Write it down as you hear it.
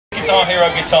Guitar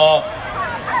Hero guitar.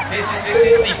 This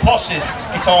is the poshest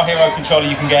Guitar Hero controller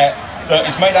you can get. That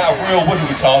is made out of real wooden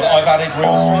guitar that I've added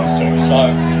real strings to.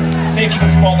 So see if you can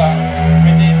spot that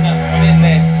within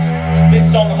this. This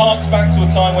song harks back to a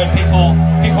time when people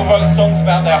wrote songs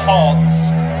about their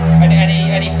hearts. And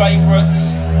any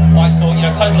favourites? I thought, you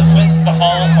know, Total Eclipse of the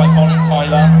Heart by Bonnie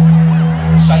Tyler,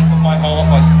 Shape of My Heart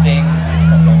by Sting.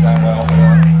 It's not going down well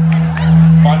here.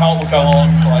 My Heart Will Go On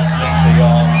by Celine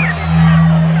Dion.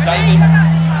 David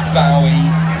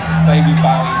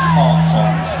Bowie's heart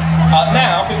songs.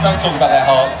 Now, people don't talk about their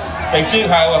hearts. They do,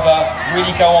 however,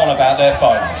 really go on about their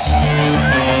phones.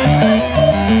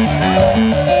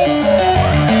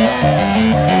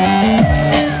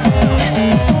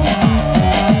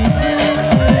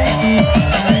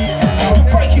 You're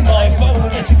breaking my phone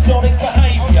with this exotic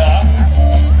behaviour.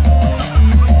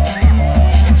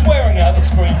 It's wearing out the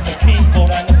screen, the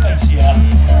keyboard and the fascia.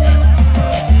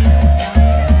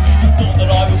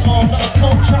 I was on a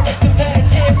contract that's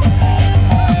competitive.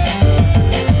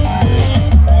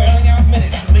 We're running out of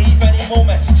minutes to leave any more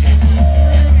messages.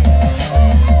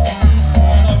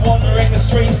 And I'm wandering the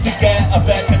streets to get a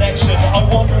better connection. I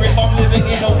wonder if I'm living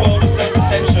in a world of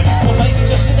self-deception, or maybe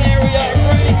just an area of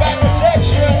really bad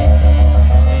reception.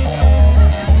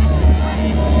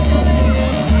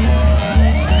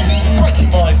 Breaking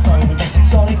my phone with this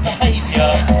exotic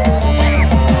behaviour.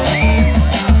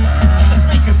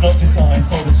 Not designed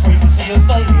for this frequency of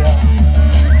failure.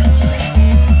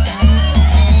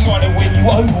 Trying to win you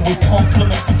over with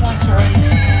compliments and flattery.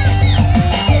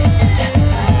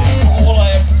 All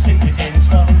I have succeeded in is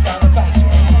running down the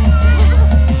battery.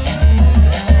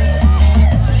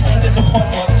 Thinking there's a point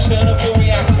like the Chernobyl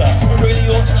reactor. I really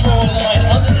ought to draw a line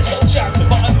under this old chapter,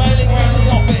 but I'm mailing around the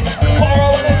office to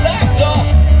borrow an adapter.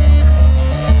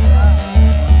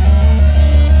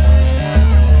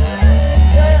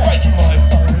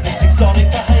 Exotic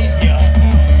behaviour.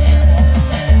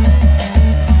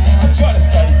 I'm trying to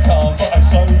stay calm, but I'm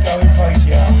slowly going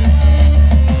crazier.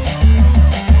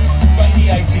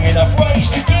 Radiating enough rage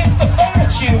to give the phone a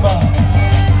tumour.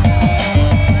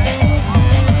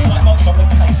 Like marks on the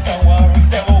case, don't worry,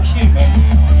 they're all human.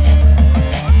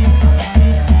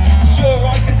 Sure,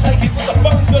 I can take it, but the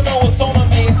phone's got no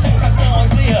autonomy. It too has no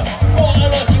idea what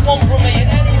on earth you want from me, and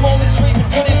any more mistreatment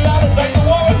could invalidate the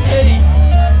warranty.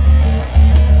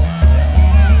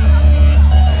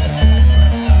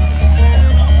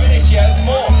 Yeah, there's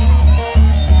more.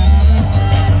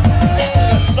 It's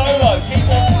a solo,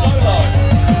 keyboard solo.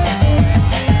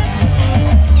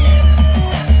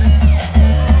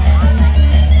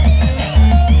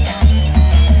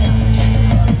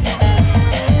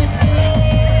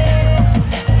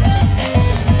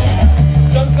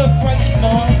 Don't go breaking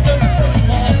mine, don't go breaking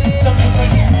mine, don't go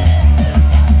breaking mine.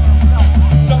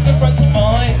 Don't go breaking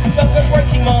mine, don't go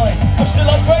breaking mine. I'm still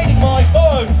upgrading my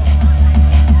phone.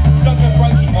 Don't go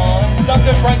breaking mine, don't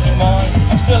go breaking mine.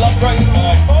 I'm still upgrading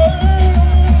my phone.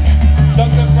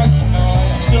 Don't go breaking mine,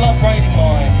 I'm still upgrading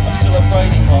mine. I'm still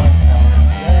upgrading mine.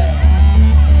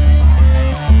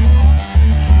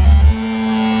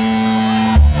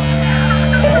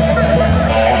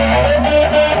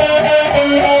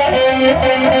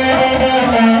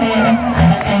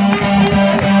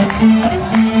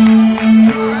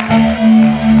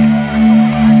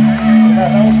 That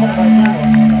was one of my new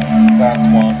ones. That's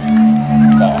one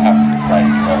that I haven't played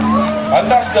before. And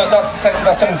that's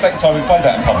only the second time we played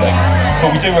that in public,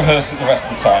 but we do rehearse it the rest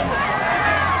of the time.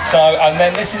 So, and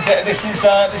then this is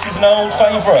an old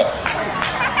favourite.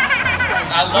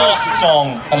 Our last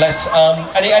song, unless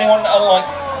anyone like,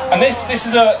 and this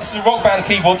is a rock band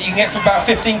keyboard that you can get for about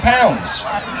 £15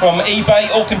 from eBay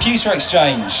or Computer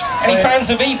Exchange. Any fans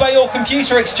of eBay or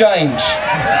Computer Exchange?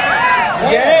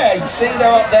 Yeah, you see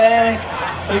they're up there.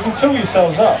 So you can tool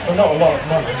yourselves up for not a lot of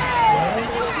money.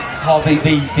 Oh, the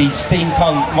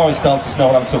steampunk Morris dancers know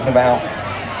what I'm talking about.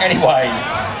 Anyway,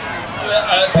 so,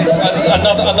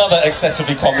 another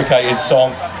excessively complicated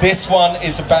song. This one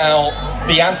is about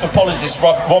the anthropologist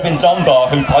Robin Dunbar,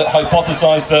 who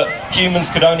hypothesised that humans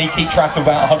could only keep track of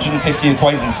about 150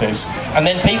 acquaintances. And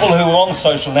then people who were on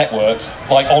social networks,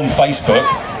 like on Facebook,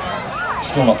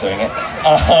 still not doing it,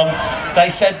 they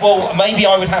said, well, maybe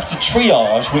I would have to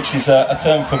triage, which is a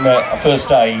term from first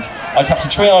aid. I'd have to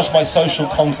triage my social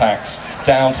contacts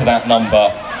down to that number.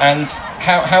 And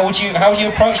how would you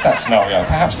approach that scenario?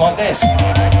 Perhaps like this.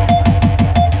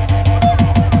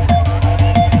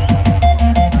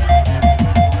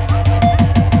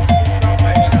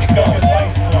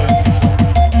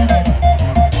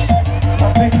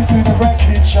 I'm making through the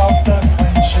wreckage of the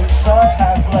friendships I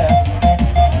have left.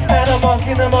 And I'm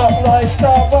mucking them up like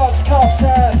Starbucks cups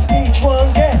as each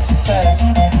one gets assessed.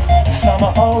 Some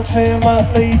are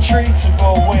ultimately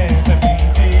treatable with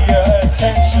immediate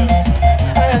attention,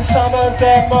 and some of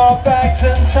them are bagged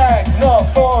and tagged, not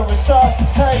for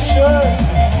resuscitation.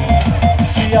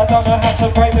 See, I don't know how to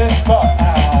break this, but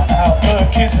our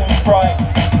outlook isn't bright.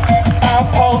 Our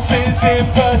pulse is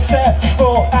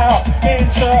imperceptible, our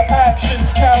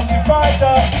interactions calcified.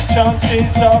 The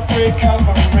chances of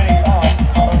recovery are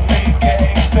only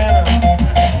getting thinner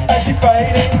as you're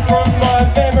fading from my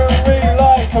memory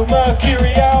like a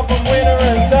Mercury Album winner.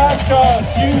 And that's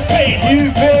cause you've been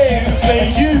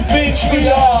triaged. You've been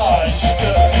triaged.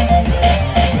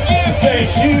 You've been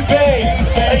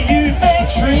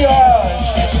triaged.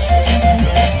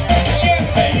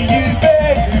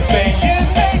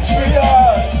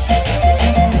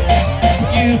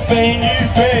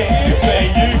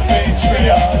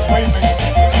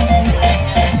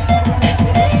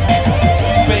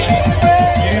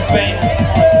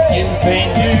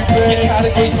 You're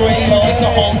category 3 like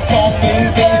a Hong Kong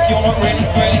movie. If you're not really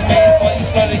thrilling me, it's like you're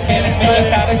slowly killing me. You're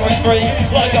category 3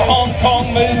 like a Hong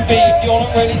Kong movie. If you're not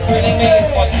really thrilling me,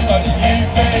 it's like you're slowly You've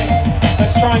been.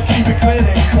 Let's try and keep it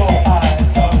clinical. I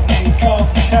don't need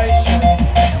complications.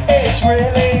 It's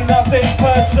really nothing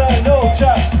personal,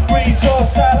 just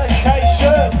resource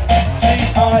allocation. See,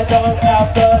 I don't have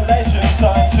the leisure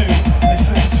time to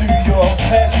listen to your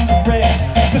pestering.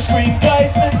 The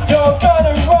screenplays that you're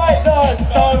gonna write, the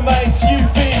domains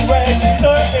you've been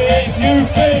registered in. You've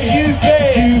been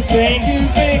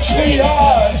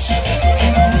triaged.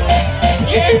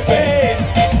 You've been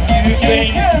triaged. You've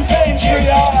been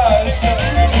triaged.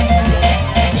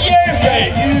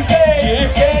 You've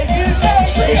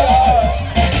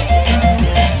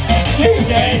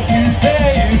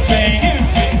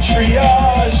been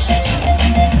triaged.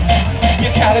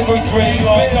 You're category 3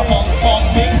 like a Hong Kong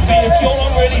movie. If you're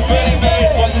not really thrilling me,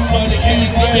 it's like you're slowly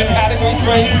killing me. You're category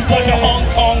 3 like a Hong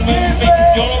Kong movie.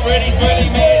 If you're not really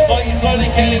thrilling me, it's like you're slowly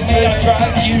killing me. I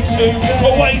dragged you to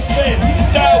a waste bin.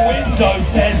 That window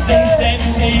says needs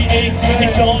emptying.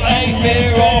 It's not a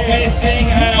fear of missing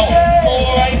out, it's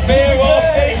more a fear of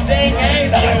missing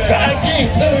out. I dragged you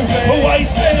to a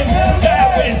waste bin.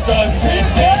 That window says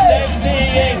needs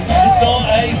emptying. It's not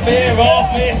a fear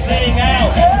of missing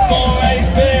out, it's more a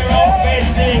fear of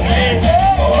fitting in.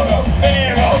 It's more a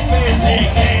fear of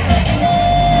fitting in.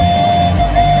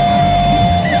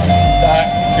 That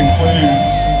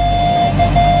concludes.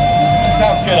 It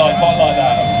sounds good, I quite like that.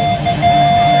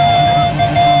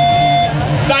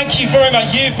 Thank you very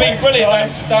much, you've been brilliant.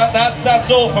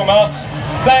 That's all from us.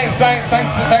 Thanks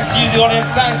to you, the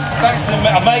audience. Thanks to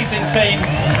the amazing team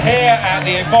here at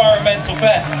the Environmental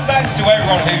Fair. Thanks to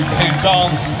everyone who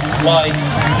danced like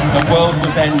the world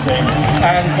was ending.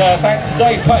 And thanks to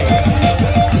Dave Payne.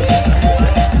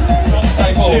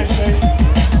 Cheers, Steve.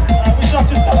 We should have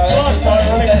just done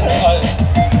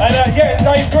and yeah,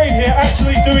 Dave Green here,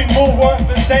 actually doing more work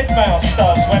than Deadmau5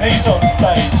 does when he's on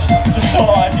stage. Just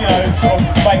thought I'd, sort of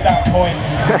make that point.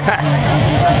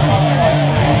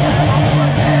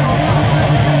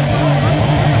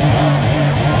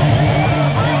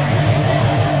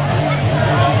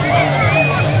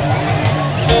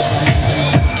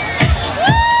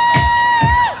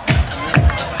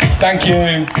 Thank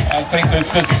you. I think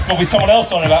there's probably someone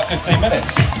else on in about 15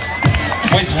 minutes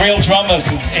with real drummers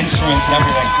and instruments and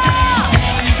everything.